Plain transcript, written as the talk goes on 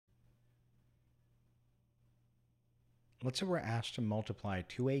Let's say we're asked to multiply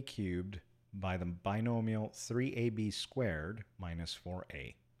 2a cubed by the binomial 3ab squared minus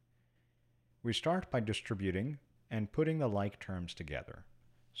 4a. We start by distributing and putting the like terms together.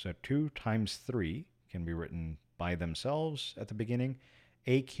 So 2 times 3 can be written by themselves at the beginning.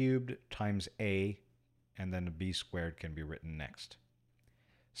 A cubed times a, and then b squared can be written next.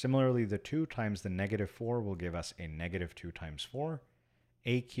 Similarly, the 2 times the negative 4 will give us a negative 2 times 4.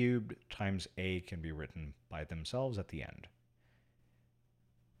 A cubed times a can be written by themselves at the end.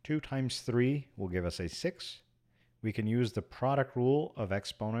 2 times 3 will give us a 6. We can use the product rule of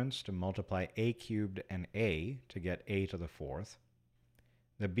exponents to multiply a cubed and a to get a to the 4th.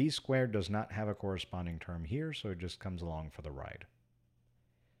 The b squared does not have a corresponding term here, so it just comes along for the ride.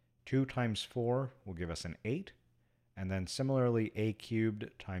 2 times 4 will give us an 8, and then similarly a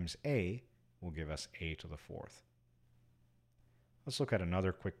cubed times a will give us a to the 4th. Let's look at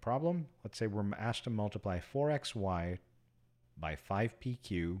another quick problem. Let's say we're asked to multiply 4xy by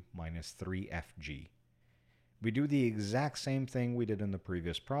 5pq minus 3fg. We do the exact same thing we did in the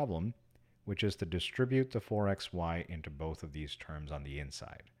previous problem, which is to distribute the 4xy into both of these terms on the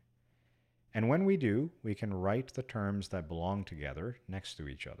inside. And when we do, we can write the terms that belong together next to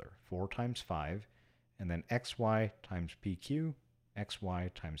each other. 4 times 5, and then xy times pq,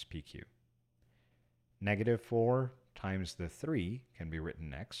 xy times pq. Negative 4 times the 3 can be written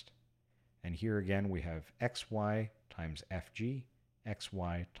next. And here again we have xy times fg,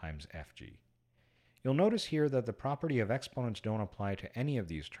 xy times fg. You'll notice here that the property of exponents don't apply to any of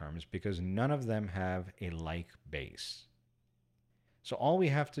these terms because none of them have a like base. So all we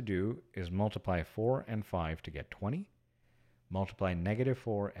have to do is multiply 4 and 5 to get 20, multiply negative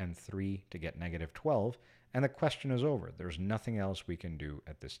 4 and 3 to get negative 12, and the question is over. There's nothing else we can do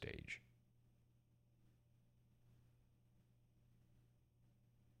at this stage.